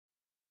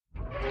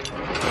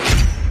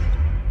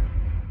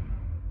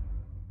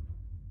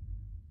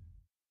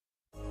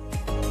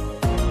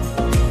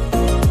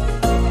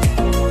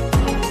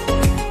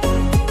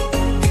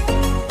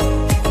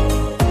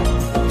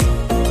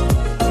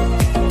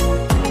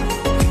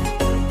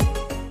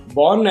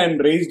Born and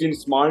raised in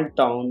small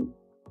town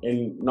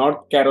in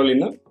North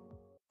Carolina,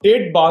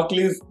 Tate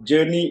Barkley's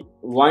journey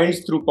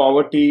winds through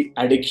poverty,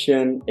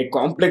 addiction, a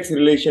complex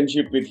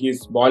relationship with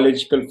his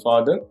biological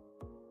father,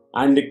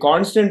 and a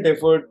constant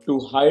effort to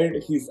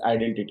hide his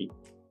identity.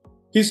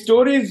 His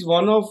story is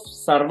one of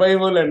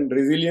survival and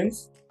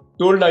resilience,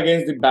 told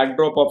against the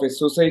backdrop of a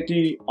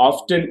society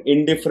often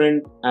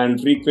indifferent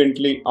and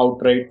frequently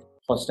outright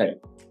hostile.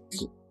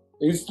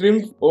 His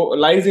strength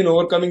lies in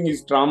overcoming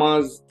his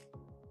traumas,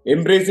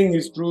 embracing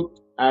his truth,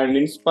 and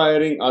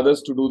inspiring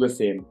others to do the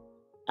same.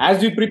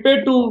 As we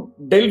prepare to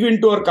delve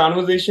into our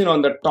conversation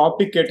on the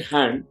topic at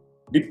hand,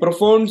 the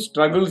profound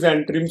struggles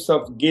and triumphs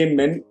of gay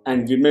men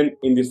and women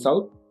in the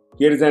South,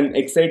 here is an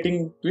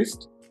exciting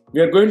twist.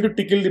 We are going to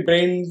tickle the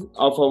brains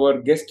of our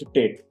guest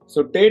Tate.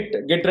 So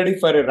Tate, get ready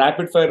for a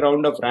rapid fire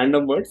round of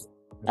random words.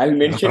 I'll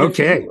mention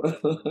Okay.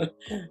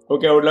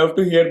 Okay, I would love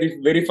to hear the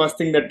very first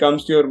thing that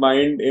comes to your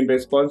mind in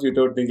response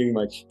without thinking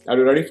much. Are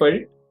you ready for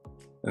it?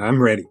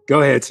 I'm ready.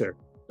 Go ahead, sir.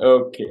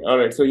 Okay, all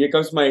right. So here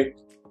comes my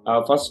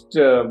first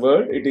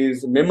word. It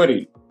is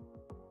memory.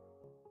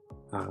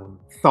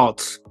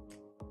 Thoughts.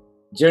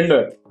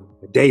 Gender.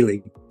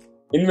 Daily.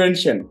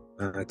 Invention.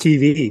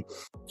 TV.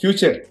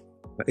 Future.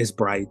 Is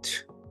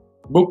bright.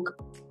 Book.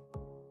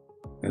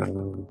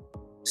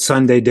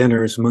 Sunday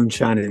dinners,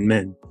 moonshine and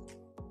men.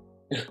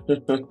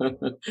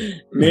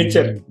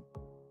 Nature.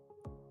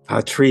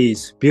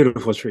 Trees.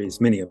 Beautiful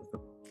trees. Many of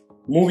them.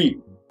 Movie.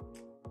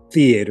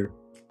 Theater.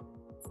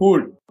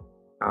 Food.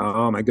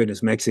 Oh my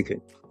goodness,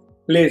 Mexican.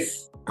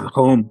 Place.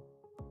 Home.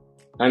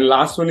 And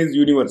last one is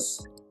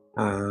universe.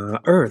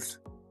 Earth.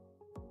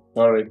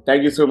 All right.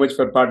 Thank you so much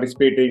for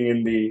participating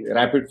in the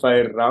rapid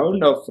fire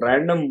round of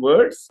random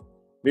words.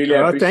 Really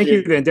appreciate. Thank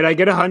you. Then did I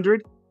get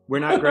 100? We're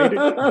not graded.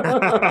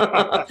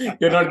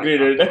 You're not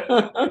graded.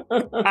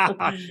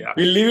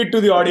 We'll leave it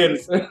to the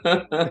audience.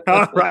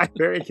 All right.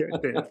 Very good.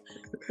 Then.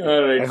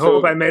 All right. I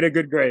hope I made a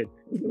good grade.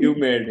 You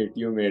made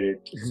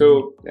it.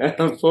 So,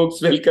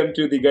 folks, welcome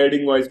to the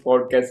Guiding Voice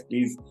podcast,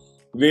 please,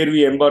 where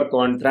we embark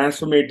on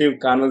transformative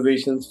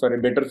conversations for a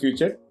better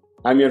future.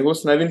 I'm your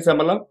host, Naveen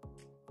Samala,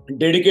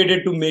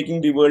 dedicated to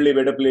making the world a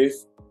better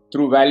place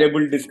through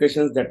valuable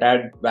discussions that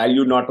add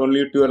value not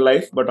only to your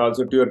life, but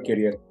also to your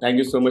career. Thank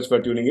you so much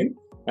for tuning in.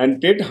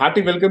 And Tate,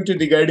 hearty welcome to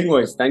the Guiding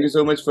Voice. Thank you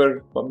so much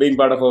for being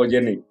part of our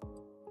journey.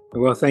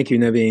 Well, thank you,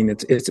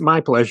 Naveen. It's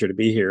my pleasure to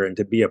be here and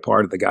to be a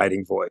part of the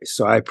Guiding Voice.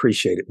 So I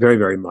appreciate it very,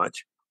 very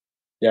much.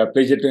 Yeah,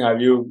 pleasure to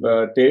have you,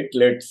 Tate.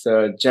 Let's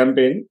jump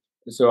in.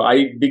 So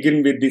I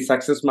begin with the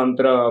success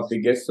mantra of the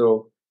guest.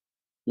 So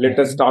let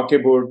us talk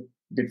about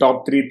the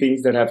top 3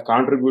 things that have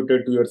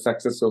contributed to your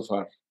success so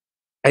far.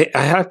 I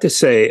have to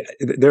say,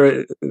 there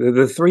are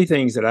the 3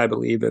 things that I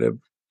believe that have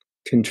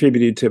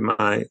contributed to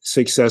my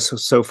success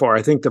so far.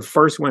 I think the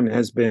first one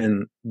has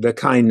been the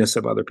kindness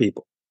of other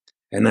people.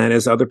 And that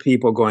is other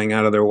people going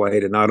out of their way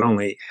to not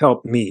only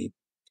help me,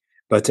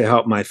 but to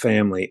help my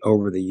family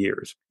over the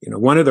years. You know,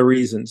 one of the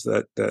reasons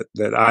that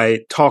I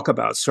talk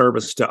about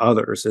service to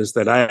others is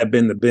that I have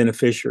been the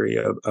beneficiary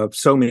of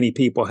so many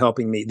people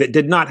helping me that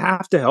did not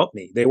have to help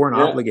me. They weren't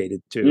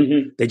obligated to.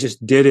 Mm-hmm. They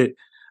just did it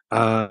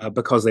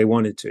because they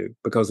wanted to,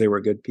 because they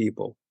were good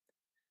people.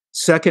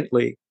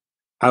 Secondly,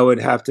 I would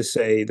have to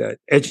say that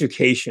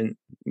education,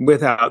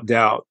 without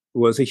doubt,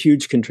 was a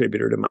huge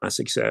contributor to my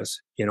success.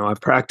 You know,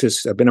 I've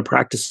been a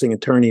practicing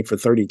attorney for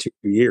 32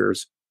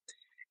 years.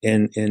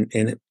 And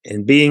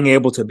being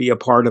able to be a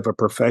part of a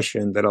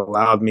profession that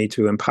allowed me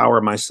to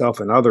empower myself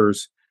and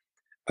others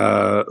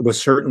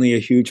was certainly a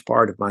huge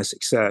part of my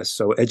success.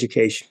 So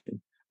education,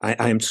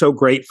 I am so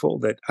grateful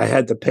that I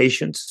had the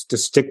patience to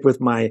stick with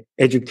my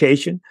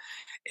education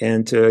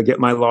and to get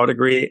my law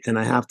degree. And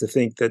I have to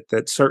think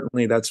that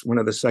certainly that's one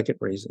of the second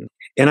reasons.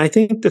 And I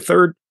think the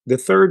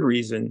third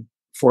reason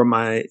for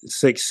my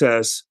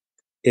success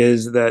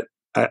is that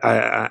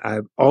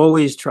I've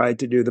always tried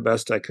to do the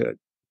best I could.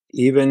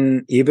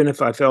 Even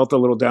if I felt a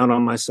little down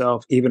on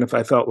myself, even if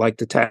I felt like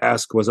the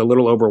task was a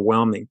little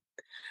overwhelming,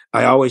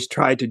 I always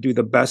tried to do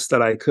the best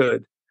that I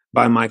could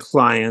by my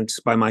clients,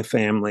 by my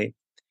family,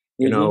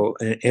 you know,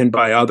 and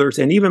by others,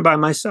 and even by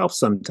myself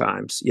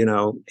sometimes, you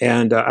know,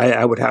 and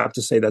I would have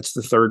to say that's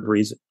the third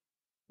reason.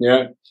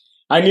 Yeah.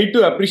 I need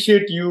to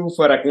appreciate you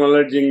for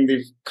acknowledging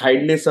the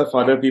kindness of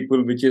other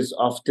people, which is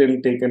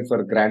often taken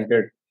for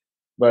granted.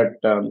 But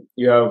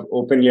you have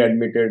openly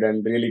admitted,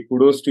 and really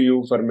kudos to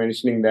you for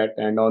mentioning that.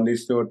 And on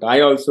this note,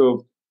 I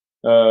also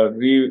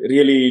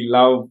really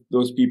love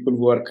those people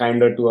who are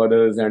kinder to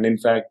others. And in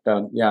fact,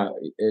 a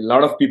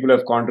lot of people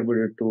have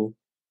contributed to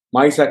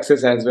my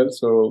success as well.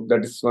 So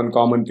that is one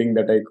common thing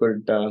that I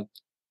could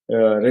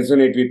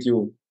resonate with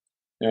you.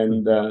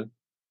 And go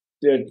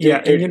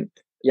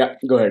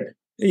ahead.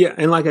 Yeah,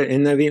 and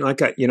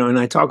and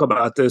I talk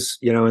about this,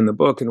 you know, in the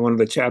book, in one of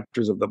the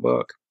chapters of the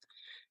book.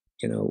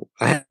 You know,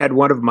 I had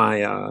one of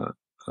my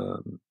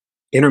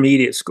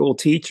intermediate school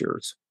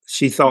teachers.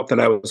 She thought that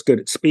I was good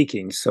at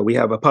speaking. So we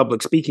have a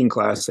public speaking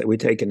class that we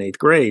take in 8th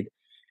grade.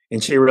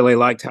 And she really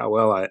liked how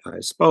well I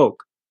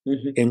spoke.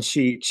 And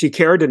she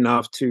cared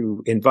enough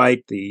to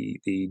invite the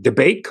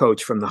debate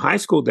coach from the high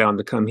school down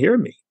to come hear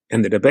me.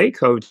 And the debate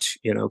coach,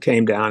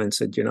 came down and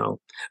said,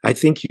 I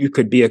think you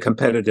could be a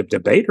competitive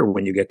debater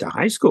when you get to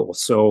high school.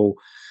 So,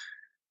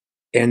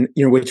 and,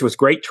 which was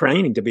great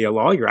training to be a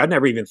lawyer. I'd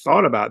never even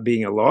thought about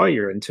being a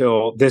lawyer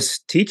until this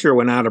teacher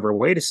went out of her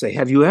way to say,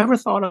 have you ever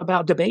thought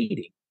about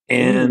debating?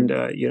 And,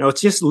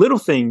 it's just little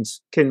things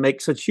can make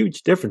such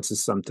huge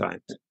differences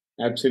sometimes.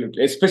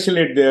 Absolutely.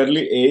 Especially at the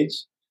early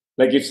age.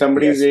 Like if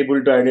somebody is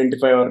able to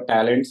identify our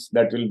talents,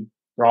 that will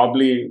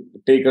probably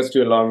take us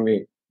to a long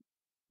way.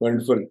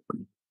 Wonderful.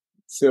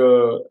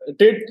 So,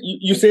 Tate,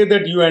 you say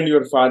that you and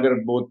your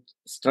father both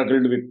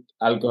struggled with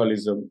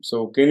alcoholism.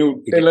 So, can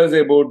you tell us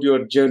about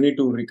your journey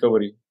to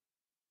recovery?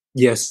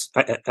 Yes,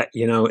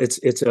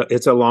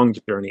 it's a long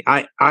journey.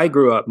 I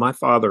grew up. My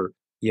father,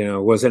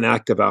 was an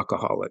active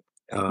alcoholic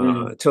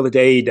till the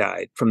day he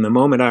died. From the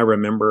moment I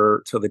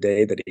remember till the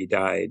day that he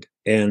died,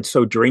 and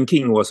so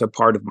drinking was a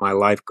part of my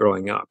life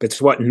growing up.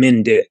 It's what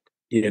men did,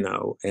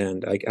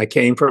 And I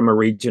came from a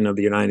region of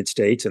the United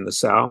States in the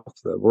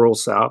South, the rural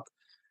South,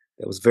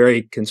 that was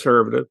very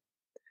conservative,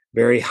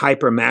 very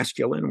hyper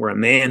masculine, where a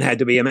man had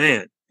to be a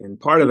man, and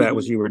part of that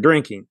was you were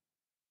drinking.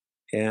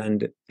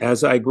 And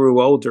as I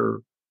grew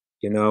older,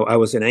 I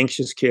was an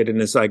anxious kid.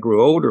 And as I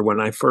grew older, when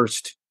I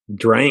first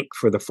drank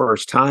for the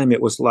first time,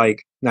 it was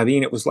like,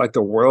 Naveen, it was like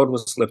the world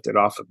was lifted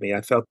off of me.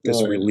 I felt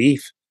this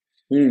relief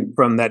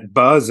from that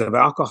buzz of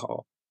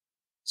alcohol.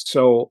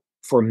 So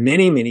for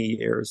many, many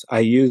years, I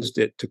used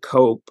it to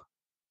cope.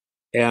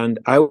 And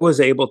I was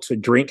able to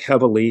drink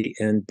heavily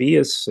and be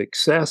a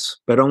success,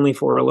 but only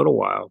for a little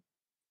while.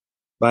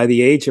 By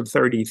the age of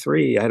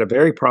 33, I had a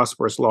very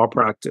prosperous law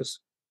practice,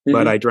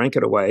 but I drank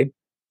it away.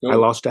 I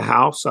lost a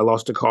house. I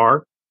lost a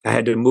car. I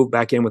had to move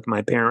back in with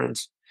my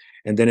parents.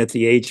 And then at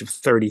the age of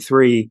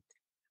 33,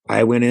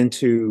 I went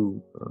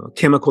into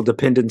chemical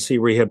dependency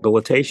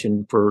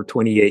rehabilitation for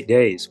 28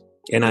 days.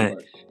 And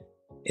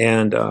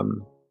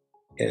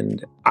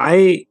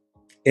I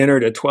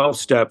entered a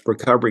 12-step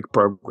recovery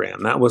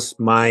program. That was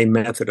my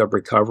method of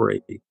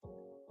recovery.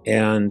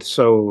 And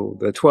so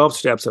the 12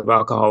 steps of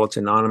Alcoholics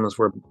Anonymous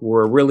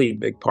were a really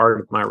big part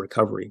of my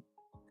recovery.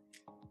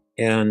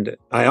 And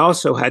I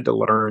also had to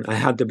learn, I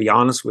had to be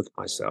honest with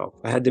myself.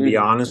 I had to be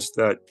honest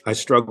that I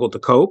struggled to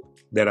cope,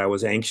 that I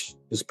was an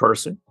anxious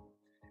person,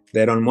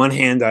 that on one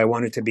hand, I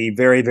wanted to be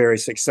very, very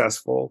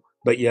successful,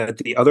 but yet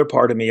the other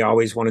part of me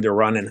always wanted to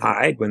run and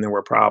hide when there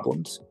were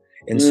problems.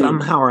 And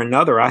somehow or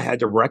another, I had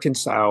to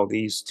reconcile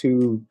these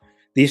two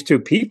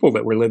people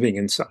that were living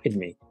inside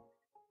me.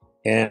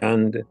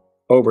 And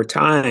over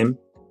time,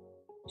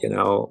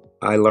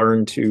 I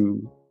learned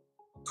to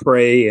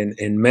pray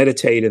and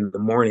meditate in the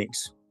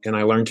mornings. And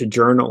I learned to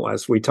journal,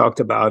 as we talked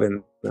about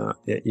in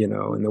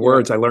the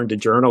words. I learned to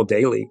journal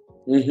daily.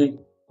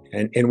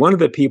 And one of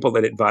the people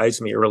that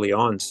advised me early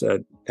on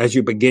said, as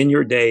you begin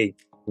your day,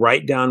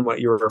 write down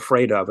what you're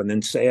afraid of and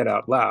then say it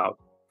out loud.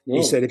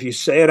 He said, if you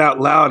say it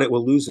out loud, it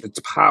will lose its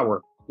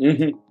power.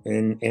 And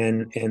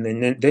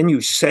then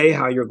you say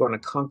how you're going to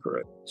conquer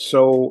it.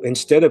 So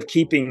instead of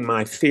keeping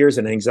my fears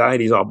and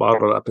anxieties all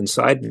bottled up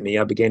inside me,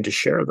 I began to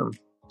share them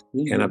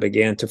and I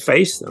began to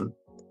face them.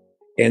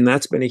 And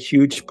that's been a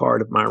huge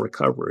part of my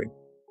recovery.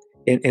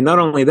 And not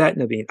only that,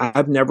 Naveen,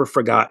 I've never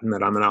forgotten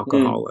that I'm an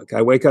alcoholic.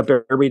 I wake up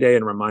every day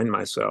and remind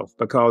myself,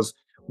 because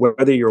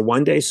whether you're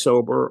one day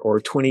sober or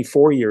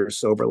 24 years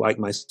sober like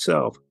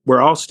myself,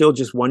 we're all still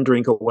just one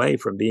drink away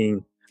from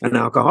being an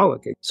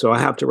alcoholic. So I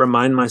have to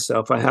remind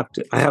myself, I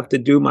have to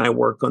do my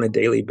work on a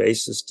daily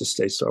basis to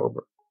stay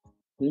sober.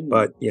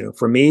 But,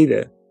 for me,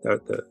 the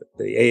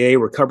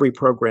AA recovery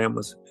program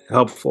was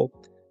helpful.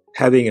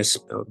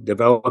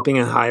 Developing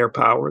a higher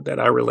power that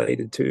I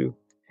related to,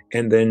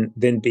 and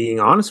then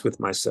being honest with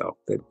myself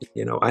that,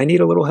 I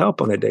need a little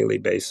help on a daily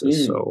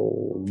basis.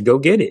 So go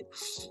get it.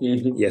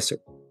 Yes, sir.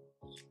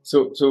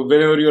 So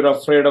whenever you're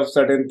afraid of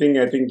certain thing,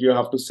 I think you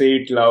have to say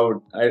it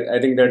loud. I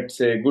think that's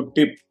a good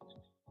tip.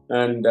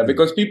 And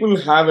because people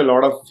have a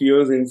lot of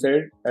fears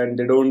inside and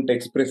they don't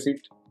express it.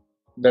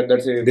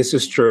 This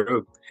is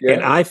true. Yeah.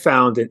 And I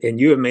found it, and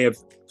you may have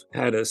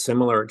had a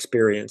similar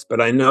experience, but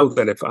I know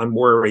that if I'm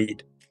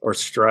worried or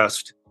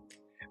stressed,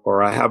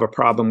 or I have a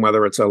problem,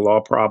 whether it's a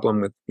law problem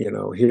with,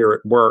 here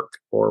at work,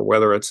 or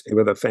whether it's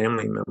with a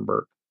family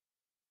member,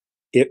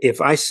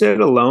 if I sit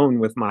alone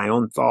with my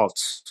own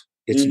thoughts,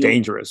 it's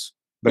dangerous,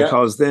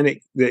 because then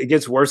it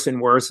gets worse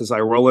and worse as I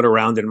roll it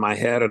around in my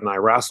head and I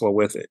wrestle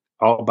with it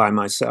all by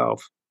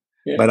myself.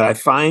 Yeah. But I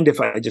find if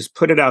I just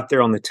put it out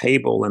there on the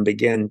table and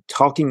begin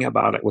talking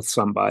about it with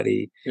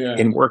somebody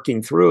and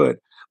working through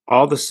it,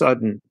 all of a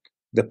sudden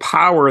the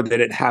power that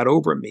it had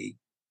over me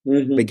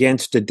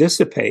begins to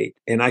dissipate,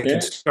 and I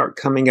can start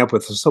coming up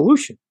with a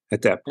solution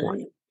at that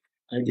point.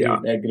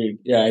 Agreed.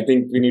 Yeah, I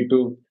think we need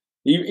to,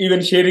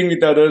 even sharing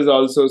with others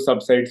also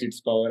subsides its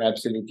power.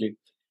 Absolutely.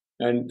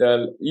 And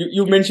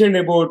you mentioned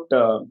about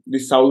the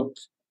south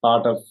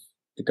part of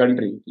the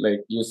country,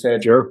 like you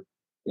said. Sure.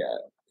 Yeah,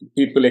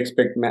 people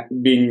expect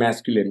being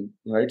masculine,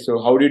 right?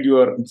 So how did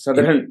your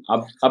southern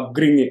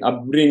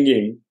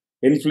upbringing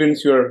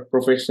influence your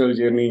professional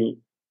journey,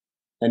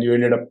 and you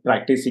ended up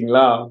practicing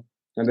law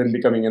and then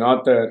becoming an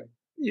author?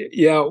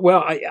 Yeah,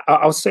 well,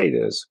 I'll say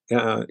this.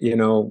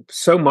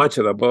 So much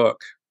of the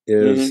book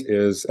is Mm-hmm.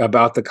 is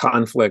about the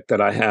conflict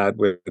that I had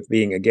with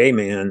being a gay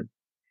man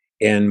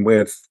and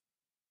with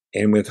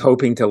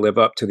hoping to live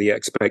up to the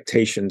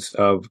expectations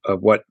of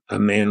what a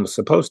man was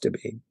supposed to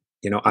be.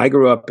 I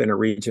grew up in a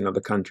region of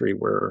the country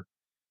where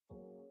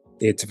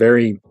it's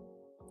very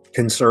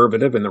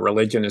conservative and the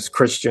religion is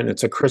Christian.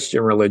 It's a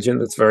Christian religion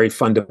that's very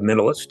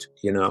fundamentalist.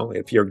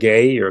 If you're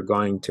gay,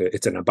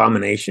 it's an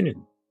abomination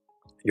and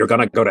you're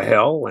going to go to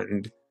hell.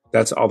 And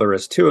that's all there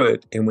is to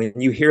it. And when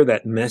you hear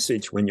that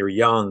message when you're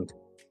young,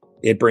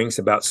 it brings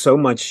about so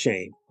much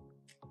shame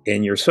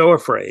and you're so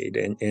afraid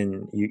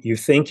and you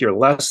think you're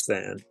less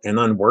than and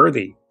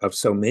unworthy of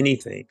so many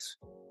things.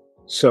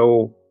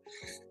 So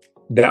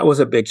that was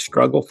a big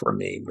struggle for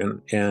me.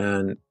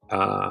 And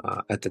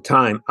at the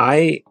time,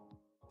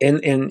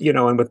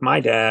 and with my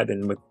dad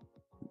and with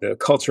the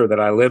culture that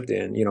I lived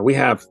in, we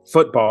have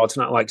football. It's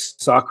not like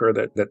soccer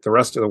that the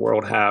rest of the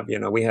world have.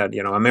 We had,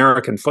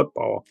 American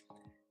football,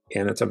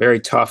 and it's a very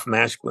tough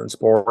masculine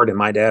sport. And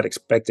my dad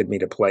expected me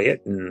to play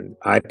it, and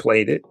I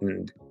played it,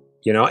 and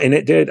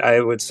it did,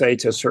 I would say,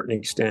 to a certain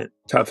extent,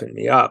 toughen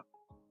me up.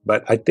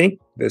 But I think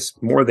this,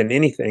 more than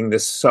anything,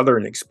 this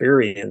Southern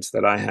experience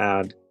that I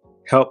had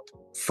helped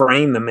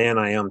frame the man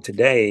I am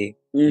today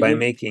by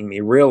making me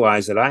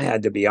realize that I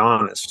had to be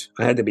honest.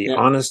 I had to be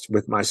honest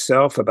with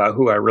myself about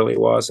who I really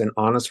was and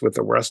honest with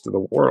the rest of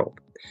the world.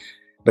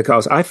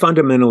 Because I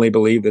fundamentally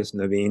believe this,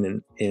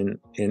 Naveen, and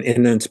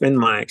it's been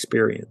my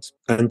experience.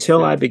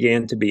 Until I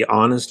began to be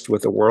honest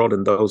with the world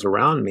and those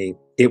around me,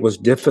 it was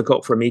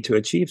difficult for me to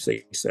achieve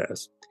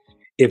success.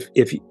 If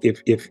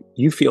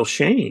you feel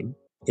shame,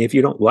 if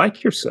you don't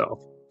like yourself,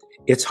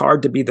 it's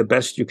hard to be the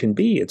best you can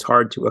be. It's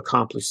hard to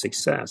accomplish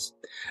success.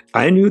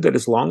 I knew that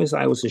as long as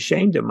I was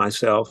ashamed of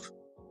myself,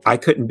 I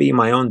couldn't be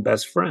my own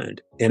best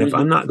friend. And if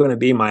I'm not going to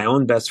be my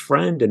own best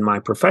friend in my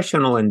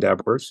professional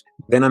endeavors,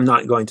 then I'm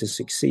not going to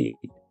succeed.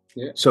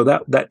 Yeah. So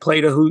that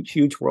played a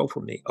huge role for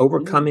me,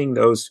 overcoming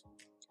those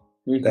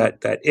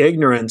that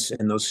ignorance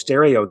and those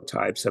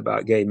stereotypes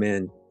about gay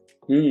men.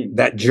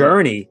 That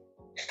journey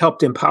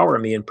helped empower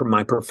me in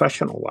my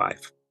professional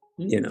life.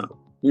 Yeah.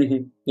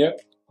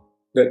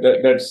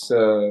 That's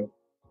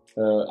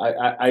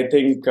I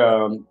think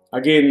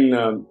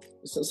again,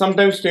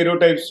 sometimes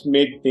stereotypes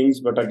make things,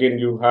 but again,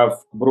 you have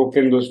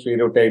broken those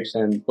stereotypes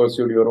and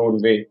pursued your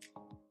own way.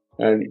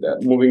 And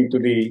moving to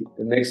the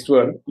next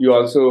one, you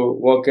also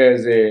work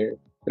as a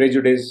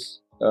prejudice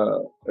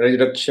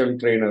reduction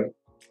trainer.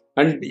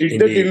 And did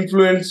that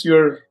influence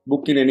your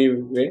book in any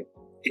way?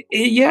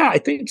 Yeah, I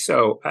think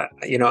so.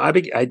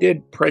 I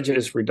did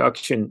prejudice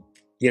reduction.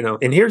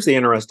 And here's the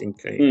interesting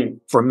thing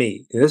for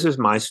me. This is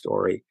my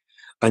story.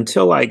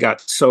 Until I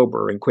got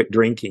sober and quit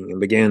drinking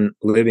and began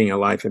living a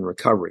life in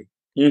recovery,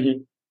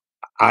 it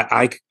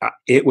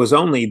was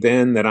only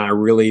then that I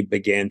really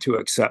began to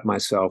accept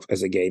myself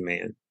as a gay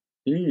man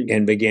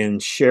and began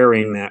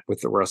sharing that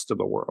with the rest of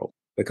the world.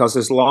 Because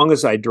as long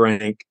as I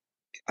drank,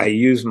 I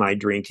used my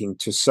drinking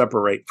to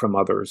separate from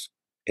others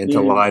and to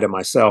lie to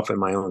myself in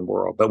my own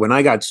world. But when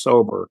I got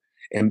sober,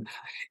 and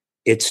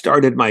it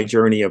started my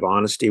journey of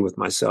honesty with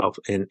myself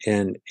and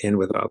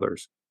with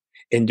others.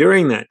 And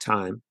during that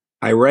time,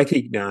 I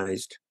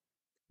recognized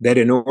that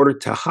in order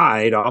to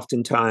hide,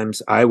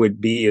 oftentimes I would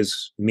be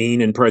as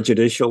mean and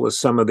prejudicial as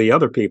some of the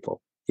other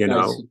people.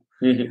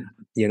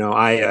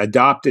 I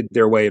adopted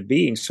their way of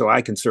being so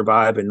I can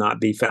survive and not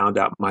be found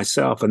out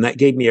myself. And that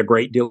gave me a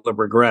great deal of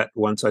regret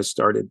once I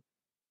started,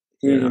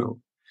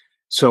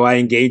 So I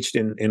engaged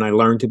and I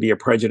learned to be a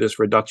prejudice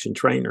reduction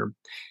trainer.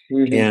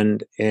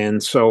 And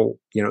so,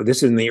 this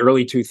is in the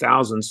early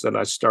 2000s that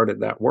I started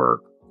that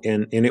work.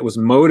 And it was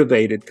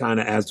motivated kind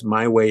of as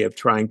my way of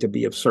trying to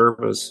be of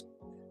service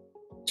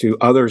to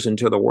others and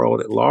to the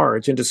world at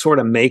large, and to sort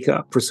of make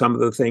up for some of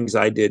the things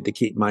I did to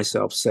keep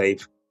myself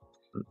safe.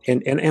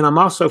 And I'm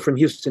also from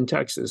Houston,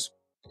 Texas.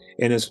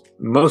 And as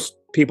most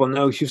people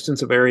know,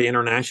 Houston's a very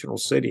international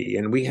city,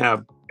 and we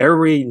have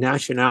every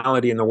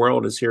nationality in the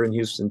world is here in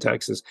Houston,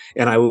 Texas.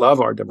 And I love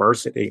our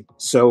diversity.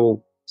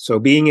 So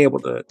being able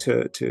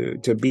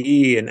to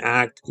be and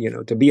act,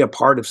 to be a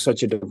part of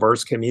such a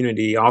diverse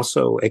community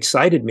also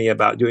excited me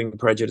about doing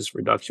prejudice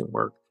reduction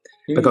work.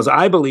 Because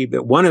I believe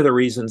that one of the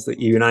reasons that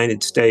the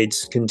United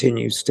States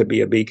continues to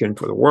be a beacon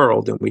for the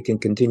world and we can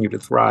continue to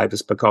thrive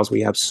is because we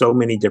have so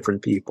many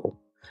different people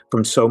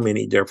from so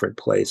many different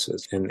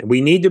places. And we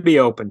need to be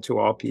open to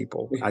all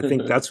people. I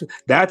think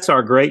that's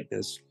our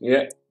greatness.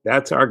 Yeah.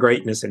 That's our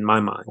greatness in my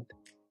mind.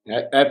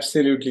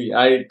 Absolutely.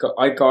 I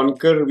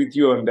concur with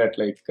you on that.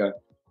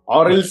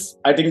 Or else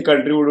I think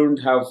country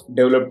wouldn't have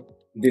developed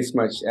this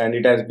much. And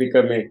it has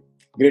become a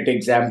great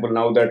example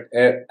now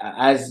that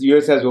as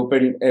US has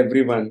opened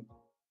everyone,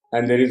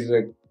 and there is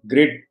a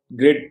great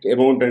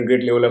amount and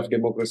great level of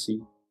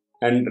democracy,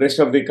 and rest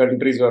of the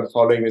countries are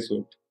following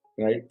suit,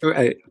 right?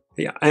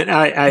 Yeah, and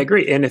I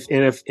agree. And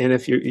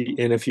if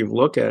you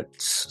look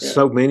at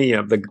so many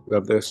of the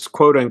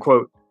quote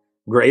unquote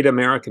great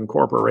American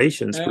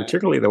corporations,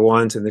 particularly the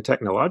ones in the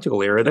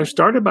technological era, they're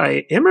started by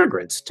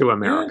immigrants to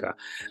America.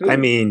 I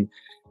mean,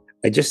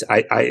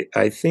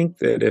 I think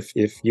that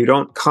if you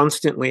don't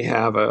constantly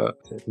have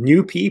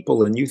new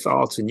people and new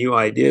thoughts and new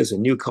ideas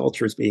and new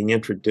cultures being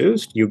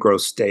introduced, you grow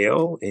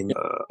stale and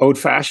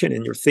old-fashioned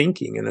in your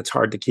thinking, and it's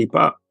hard to keep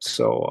up.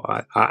 So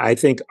I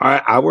think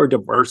our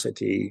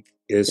diversity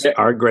is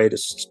our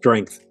greatest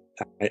strength.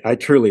 I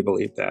truly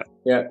believe that.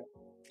 Yeah,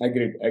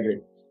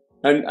 agreed.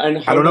 And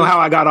I don't know how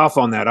I got off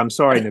on that. I'm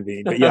sorry,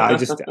 Naveen, but yeah,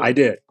 I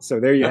did. So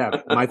there you have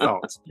it, my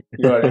thoughts.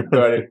 Got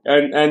it.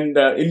 And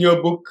in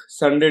your book,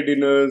 Sunday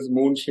Dinners,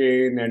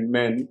 Moonshine, and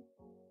Men,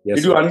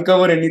 did you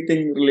uncover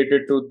anything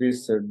related to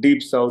this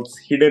Deep South's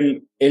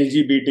hidden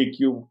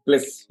LGBTQ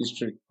plus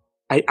history?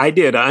 I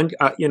did.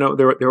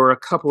 There were a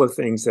couple of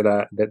things that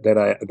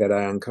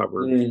I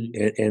uncovered,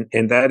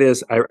 and that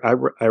is,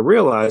 I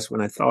realized when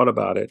I thought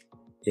about it,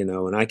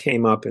 and I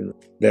came up in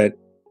that.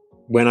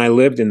 When I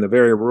lived in the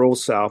very rural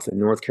South in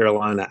North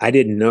Carolina, I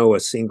didn't know a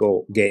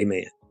single gay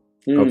man.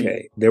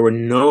 Okay.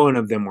 None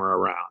of them were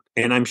around.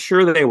 And I'm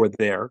sure they were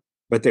there,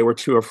 but they were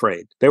too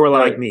afraid. They were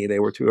like me. They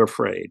were too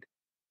afraid.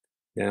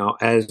 Now,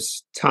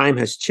 as time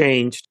has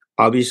changed,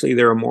 obviously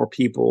there are more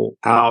people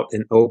out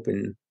and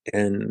open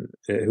and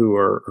who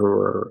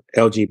are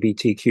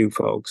LGBTQ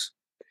folks.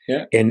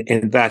 Yeah.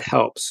 And that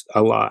helps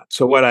a lot.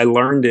 So what I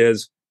learned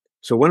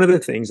one of the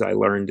things I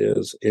learned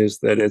is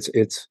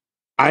that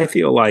I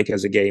feel like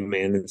as a gay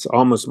man, it's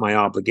almost my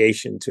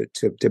obligation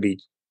to be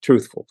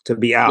truthful, to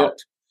be out,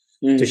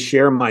 to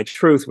share my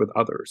truth with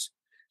others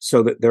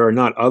so that there are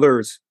not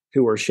others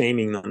who are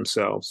shaming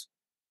themselves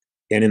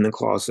and in the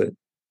closet.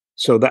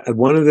 So that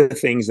one of the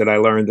things that I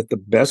learned, that the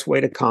best way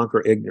to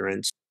conquer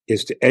ignorance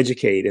is to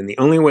educate. And the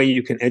only way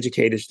you can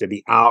educate is to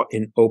be out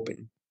and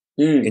open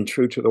and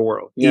true to the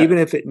world, even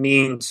if it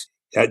means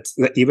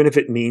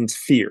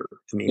fear.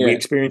 I mean, we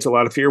experience a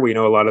lot of fear. We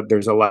know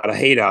there's a lot of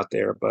hate out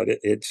there, but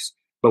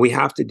but we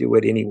have to do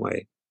it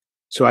anyway.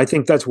 So I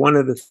think that's one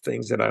of the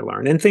things that I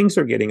learned, and things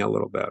are getting a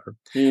little better.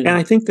 And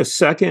I think the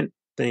second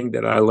thing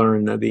that I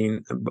learned,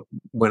 Naveen,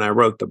 when I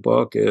wrote the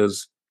book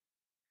is,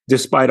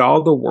 despite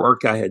all the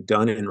work I had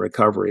done in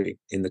recovery,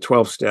 in the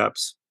 12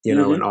 steps,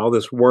 and all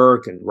this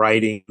work and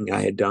writing I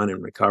had done in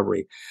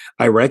recovery,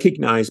 I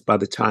recognized by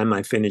the time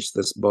I finished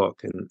this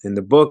book, and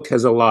the book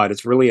has a lot,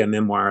 it's really a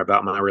memoir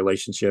about my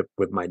relationship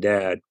with my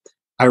dad.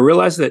 I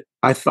realized that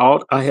I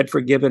thought I had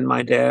forgiven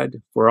my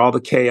dad for all the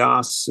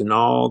chaos and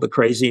all the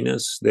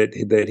craziness that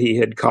he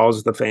had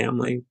caused the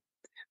family,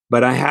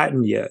 but I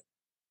hadn't yet.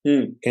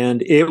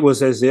 And it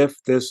was as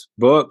if this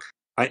book,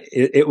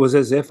 it was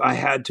as if I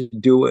had to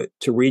do it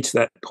to reach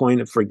that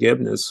point of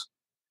forgiveness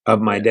of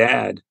my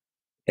dad.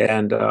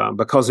 And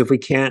because if we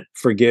can't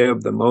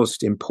forgive the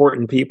most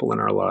important people in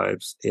our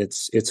lives,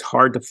 it's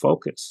hard to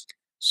focus.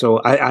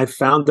 So I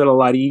found it a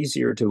lot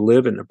easier to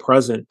live in the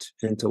present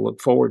and to look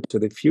forward to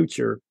the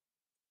future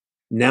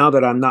now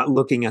that I'm not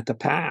looking at the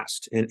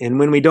past. And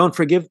when we don't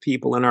forgive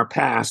people in our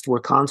past,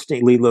 we're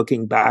constantly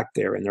looking back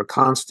there and they're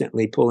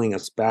constantly pulling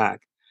us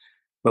back.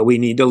 But we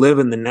need to live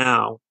in the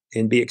now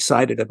and be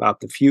excited about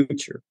the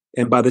future.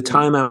 And by the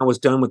time I was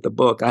done with the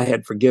book, I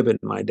had forgiven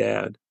my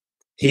dad.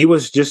 He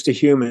was just a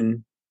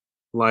human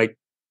like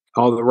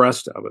all the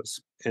rest of us.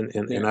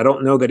 And I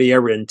don't know that he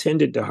ever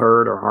intended to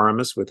hurt or harm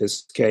us with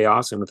his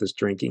chaos and with his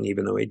drinking,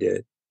 even though he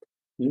did.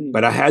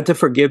 But I had to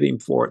forgive him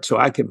for it so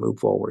I could move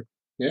forward.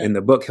 And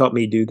the book helped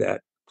me do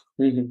that.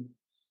 And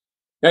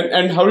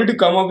how did you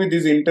come up with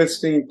these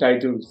interesting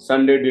titles,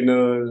 Sunday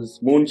Dinners,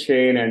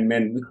 Moonshine, and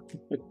Men?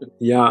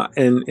 Yeah,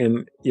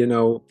 and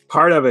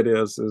part of it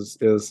is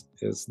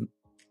the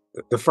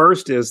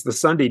first is the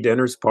Sunday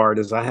dinners part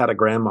is I had a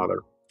grandmother.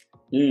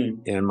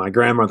 And my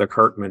grandmother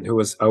Kirkman, who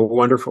was a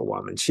wonderful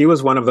woman. She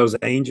was one of those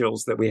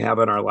angels that we have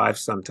in our life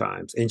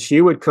sometimes. And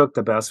she would cook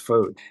the best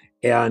food.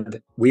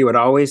 And we would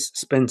always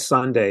spend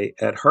Sunday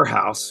at her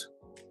house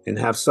and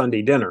have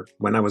Sunday dinner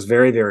when I was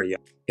very, very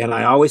young. And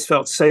I always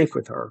felt safe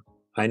with her.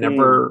 I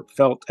never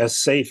felt as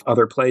safe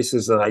other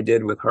places as I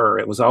did with her.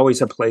 It was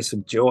always a place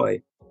of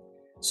joy.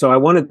 So I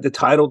wanted the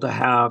title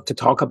to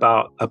talk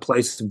about a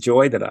place of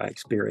joy that I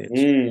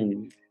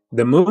experienced.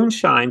 The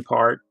moonshine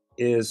part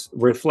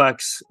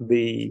reflects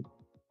the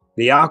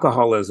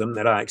alcoholism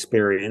that I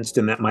experienced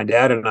and that my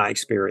dad and I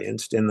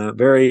experienced in the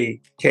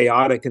very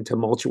chaotic and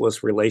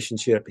tumultuous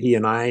relationship he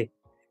and I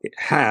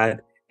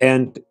had.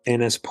 And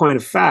as a point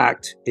of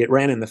fact, it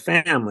ran in the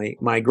family.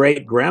 My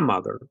great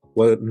grandmother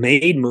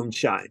made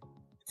moonshine.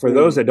 For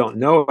those that don't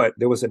know it,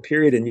 there was a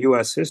period in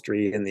U.S.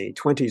 history in the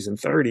 20s and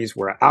 30s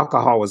where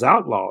alcohol was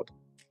outlawed.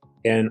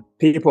 And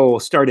people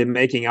started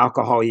making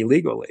alcohol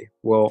illegally.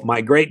 Well,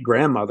 my great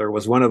grandmother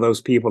was one of those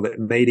people that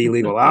made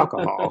illegal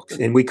alcohol.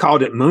 And we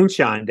called it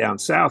moonshine down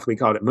south. We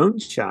called it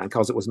moonshine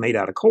because it was made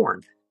out of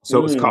corn. So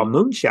it was called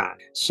moonshine.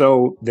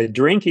 So the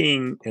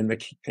drinking and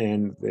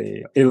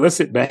the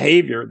illicit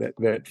behavior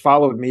that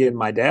followed me and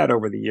my dad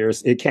over the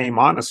years, it came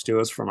honest to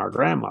us from our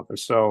grandmother.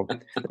 So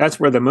that's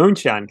where the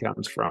moonshine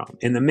comes from.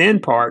 And the men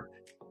part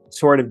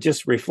sort of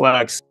just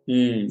reflects,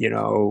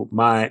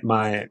 my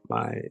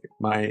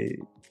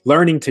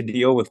learning to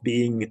deal with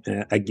being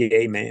a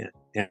gay man.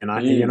 And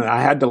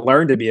I had to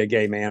learn to be a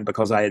gay man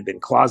because I had been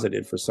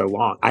closeted for so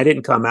long. I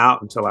didn't come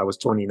out until I was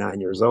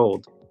 29 years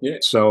old. Yeah.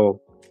 So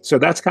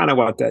that's kind of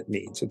what that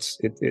means.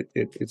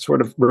 It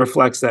sort of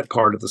reflects that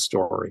part of the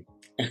story.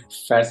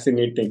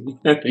 Fascinating,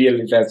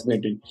 really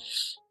fascinating.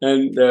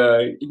 And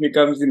here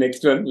comes the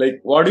next one. Like,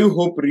 what do you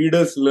hope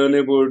readers learn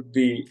about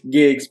the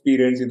gay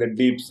experience in the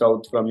Deep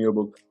South from your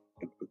book?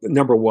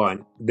 Number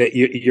one, that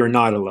you're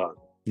not alone.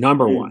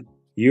 Number one,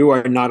 you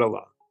are not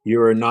alone.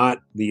 You are not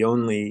the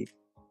only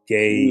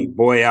gay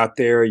boy out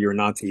there. You're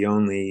not the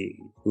only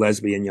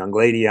lesbian young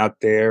lady out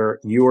there.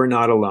 You are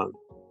not alone.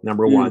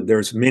 Number one,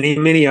 there's many,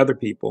 many other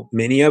people,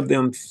 many of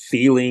them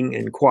feeling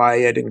and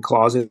quiet and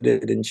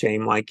closeted and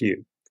shame like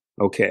you.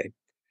 Okay.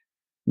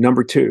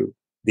 Number two,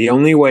 the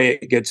only way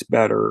it gets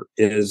better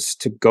is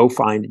to go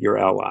find your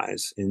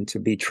allies and to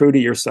be true to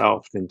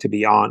yourself and to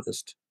be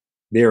honest.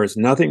 There is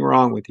nothing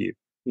wrong with you.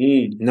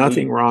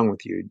 Nothing wrong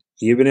with you.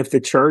 Even if the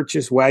church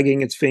is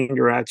wagging its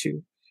finger at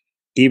you,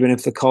 even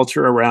if the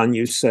culture around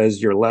you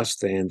says you're less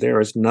than, there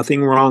is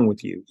nothing wrong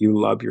with you. You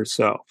love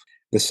yourself.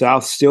 The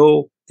South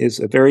still is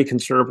a very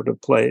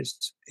conservative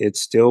place. It's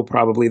still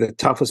probably the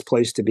toughest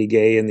place to be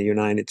gay in the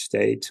United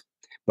States.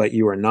 But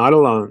you are not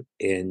alone,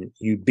 and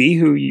you be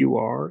who you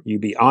are. You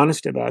be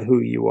honest about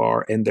who you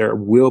are, and there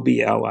will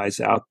be allies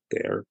out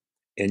there,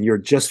 and you're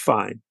just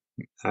fine.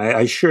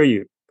 I assure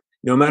you,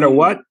 no matter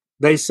what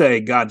they say,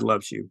 God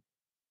loves you.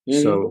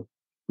 So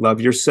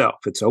love yourself.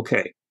 It's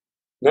okay.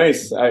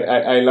 Nice.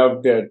 I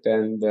loved it.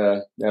 And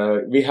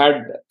we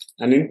had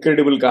an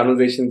incredible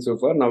conversation so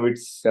far. Now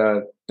it's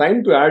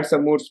time to add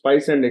some more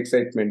spice and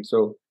excitement.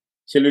 So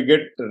shall we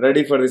get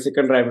ready for the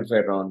second rapid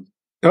fire round?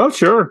 Oh,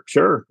 sure.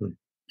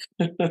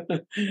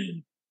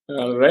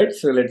 All right.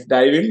 So let's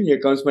dive in. Here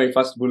comes my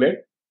first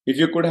bullet. If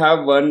you could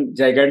have one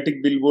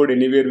gigantic billboard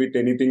anywhere with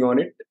anything on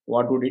it,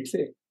 what would it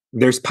say?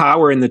 There's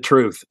power in the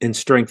truth and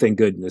strength and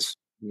goodness.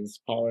 There's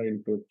power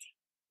in truth.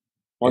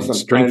 Awesome. And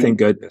strength and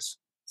goodness.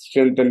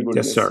 Strength and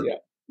goodness. Yes, sir.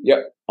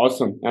 Yeah.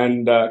 Awesome.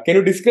 And can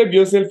you describe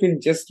yourself in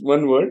just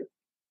one word?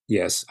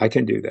 Yes, I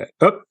can do that.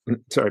 Oh,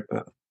 sorry.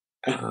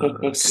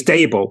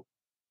 Stable.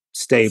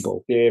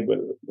 Stable.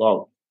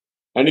 Wow.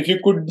 And if you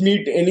could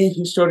meet any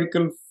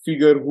historical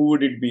figure, who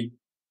would it be?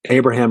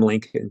 Abraham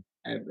Lincoln.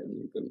 And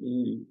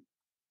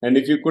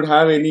if you could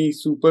have any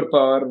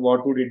superpower,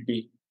 what would it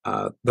be?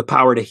 The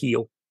power to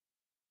heal.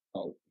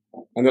 Oh.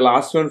 And the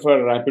last one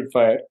for rapid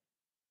fire.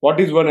 What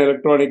is one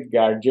electronic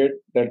gadget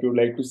that you'd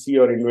like to see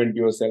or invent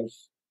yourself?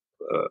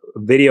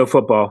 Video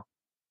football.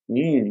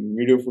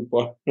 Video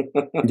football.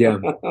 Yeah.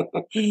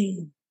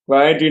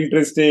 Quite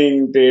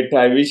interesting, Tate.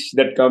 I wish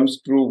that comes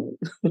true.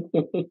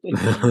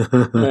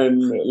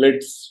 And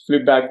let's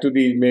flip back to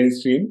the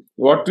mainstream.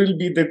 What will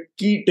be the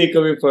key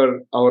takeaway for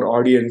our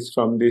audience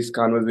from this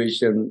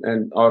conversation?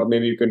 And or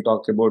maybe you can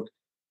talk about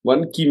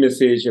one key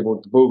message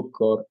about the book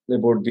or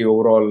about the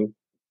overall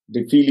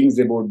the feelings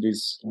about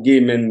this gay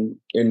men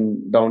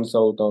in down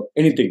south or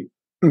anything.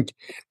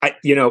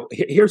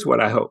 Here's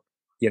what I hope.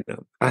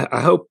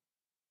 I hope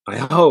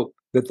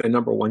that the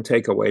number one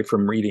takeaway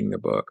from reading the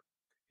book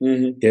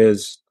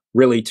is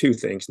really two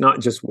things, not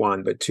just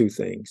one, but two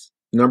things.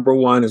 Number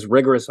one is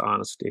rigorous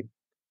honesty,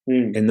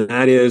 and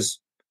that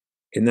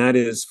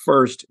is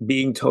first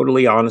being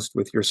totally honest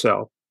with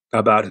yourself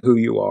about who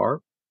you are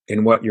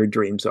and what your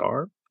dreams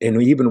are,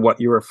 and even what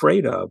you're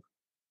afraid of.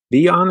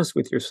 Be honest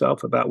with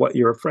yourself about what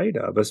you're afraid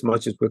of as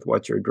much as with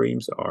what your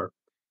dreams are.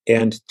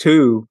 And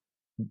two,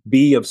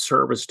 be of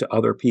service to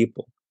other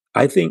people.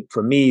 I think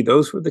for me,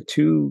 those were the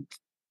two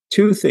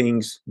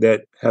things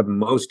that have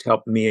most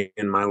helped me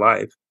in my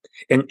life.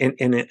 And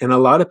a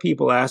lot of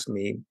people ask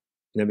me,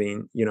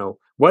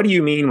 what do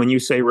you mean when you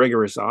say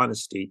rigorous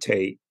honesty,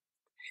 Tate?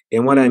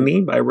 And what I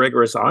mean by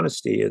rigorous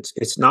honesty,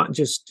 it's not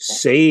just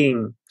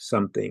saying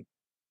something,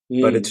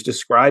 but it's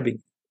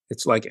describing.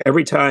 It's like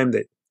every time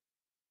that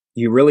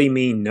you really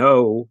mean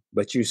no,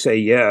 but you say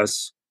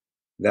yes,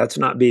 that's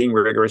not being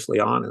rigorously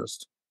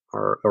honest.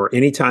 Or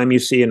anytime you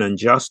see an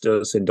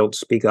injustice and don't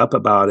speak up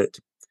about it,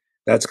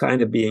 that's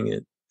kind of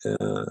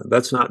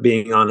that's not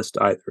being honest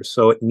either.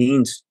 So it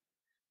means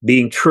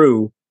being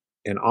true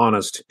and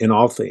honest in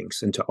all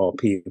things and to all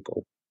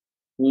people.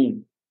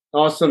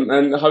 Awesome.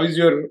 And how is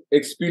your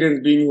experience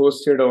being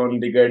hosted on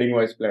the Guiding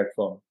Voice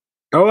platform?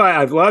 Oh,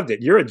 I've loved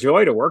it. You're a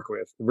joy to work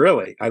with.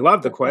 Really. I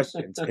love the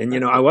questions. And,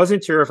 I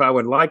wasn't sure if I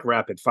would like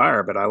rapid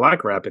fire, but I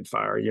like rapid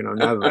fire,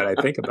 now that I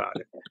think about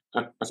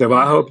it. So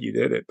I hope you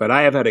did it. But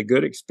I have had a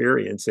good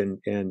experience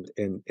and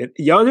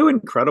y'all do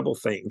incredible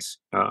things.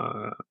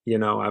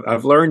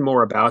 I've learned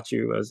more about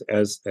you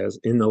as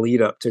in the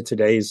lead up to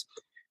today's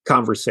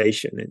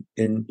conversation,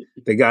 and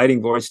the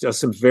Guiding Voice does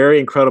some very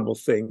incredible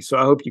things. So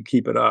I hope you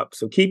keep it up.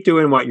 So keep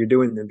doing what you're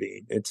doing,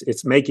 Naveen.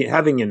 It's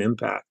having an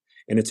impact.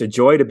 And it's a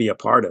joy to be a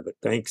part of it.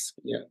 Thanks.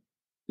 Yeah.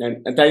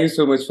 And thank you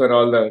so much for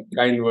all the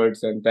kind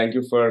words. And thank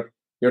you for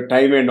your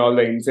time and all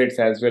the insights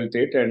as well,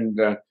 Tate. And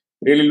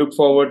Really look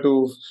forward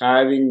to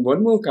having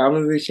one more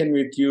conversation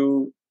with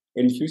you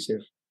in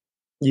future.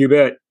 You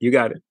bet. You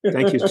got it.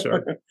 Thank you,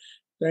 sir.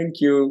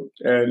 Thank you.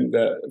 And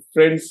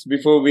friends,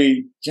 before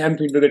we jump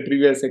into the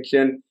trivia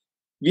section,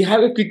 we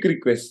have a quick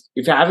request.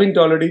 If you haven't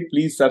already,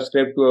 please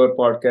subscribe to our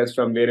podcast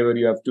from wherever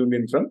you have tuned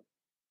in from,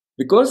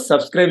 because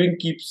subscribing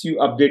keeps you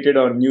updated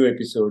on new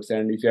episodes.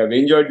 And if you have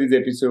enjoyed this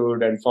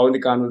episode and found the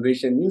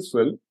conversation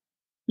useful,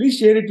 please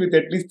share it with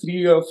at least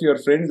three of your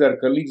friends or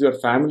colleagues or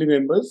family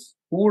members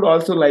who would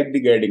also like the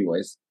guiding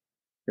voice.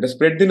 Let us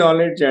spread the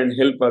knowledge and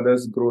help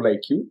others grow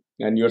like you.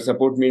 And your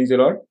support means a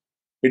lot.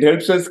 It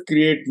helps us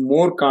create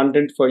more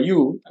content for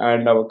you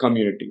and our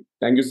community.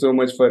 Thank you so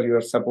much for your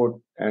support.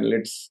 And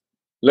let's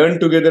learn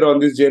together on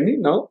this journey.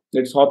 Now,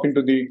 let's hop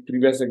into the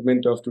trivia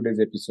segment of today's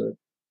episode.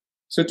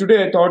 So,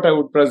 today I thought I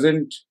would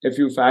present a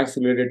few facts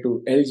related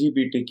to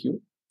LGBTQ.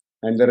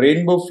 And the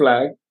rainbow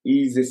flag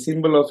is a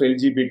symbol of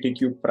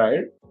LGBTQ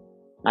pride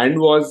and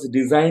was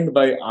designed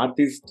by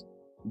artist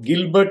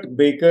Gilbert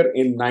Baker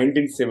in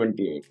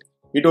 1978.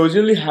 It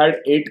originally had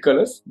 8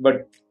 colors,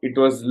 but it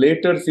was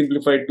later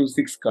simplified to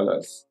 6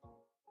 colors: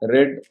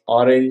 red,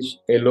 orange,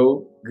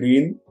 yellow,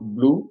 green,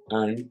 blue,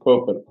 and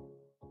purple.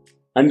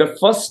 And the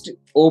first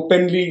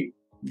openly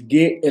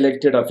gay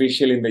elected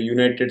official in the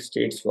United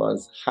States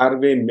was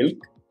Harvey Milk,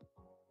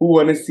 who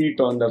won a seat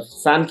on the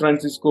San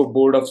Francisco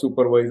Board of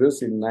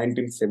Supervisors in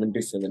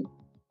 1977.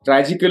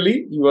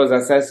 Tragically, he was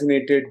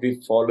assassinated the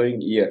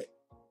following year.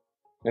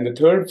 And the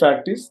third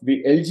fact is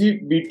the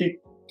LGBT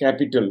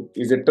capital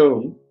is a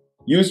term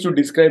used to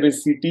describe a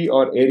city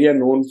or area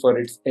known for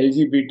its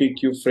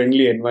LGBTQ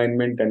friendly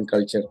environment and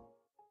culture.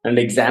 And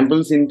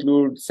examples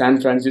include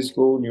San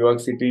Francisco, New York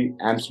City,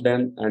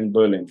 Amsterdam, and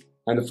Berlin.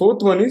 And the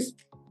fourth one is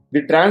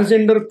the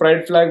transgender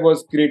pride flag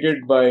was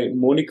created by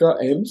Monica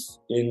Ames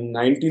in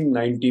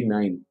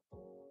 1999.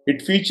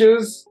 It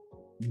features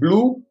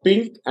blue,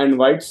 pink, and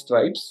white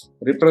stripes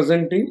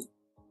representing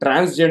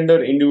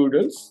transgender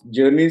individuals'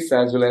 journeys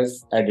as well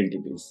as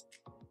identities.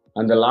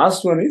 And the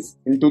last one is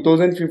in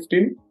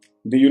 2015,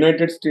 the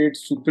United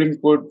States Supreme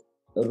Court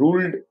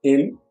ruled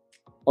in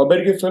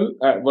Obergefell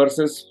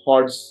versus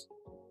Hodges,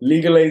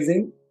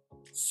 legalizing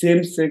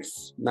same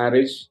sex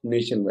marriage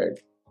nationwide,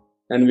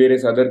 and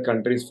various other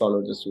countries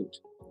followed the suit.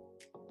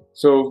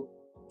 So,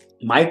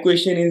 my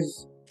question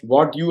is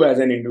what you as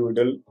an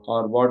individual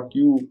or what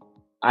you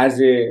as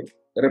a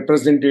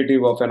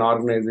representative of an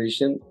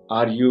organization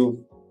are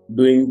you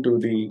doing to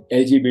the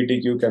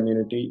LGBTQ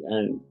community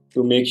and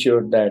to make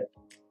sure that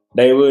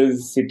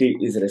diversity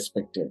is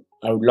respected?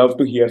 I would love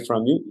to hear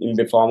from you in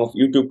the form of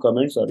YouTube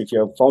comments, or if you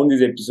have found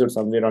this episode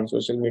somewhere on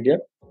social media,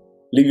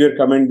 leave your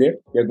comment there.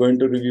 We are going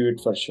to review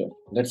it for sure.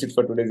 That's it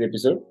for today's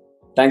episode.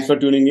 Thanks for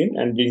tuning in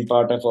and being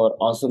part of our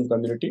awesome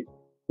community.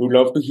 We would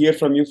love to hear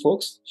from you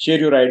folks. Share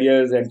your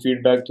ideas and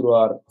feedback through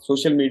our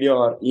social media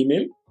or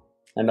email.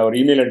 And our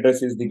email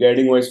address is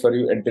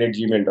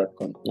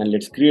theguidingvoiceforyou@gmail.com. And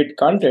let's create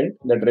content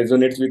that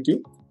resonates with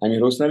you. I'm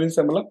your host Naveen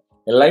Samala,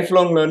 a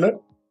lifelong learner,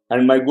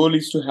 and my goal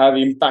is to have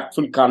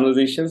impactful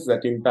conversations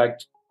that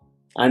impact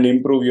and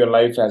improve your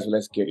life as well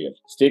as career.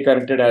 Stay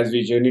connected as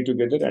we journey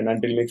together, and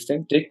until next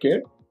time, take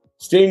care,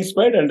 stay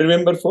inspired, and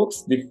remember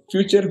folks, the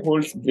future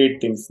holds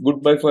great things.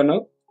 Goodbye for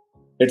now.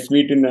 Let's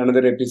meet in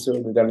another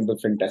episode with another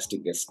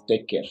fantastic guest.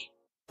 Take care.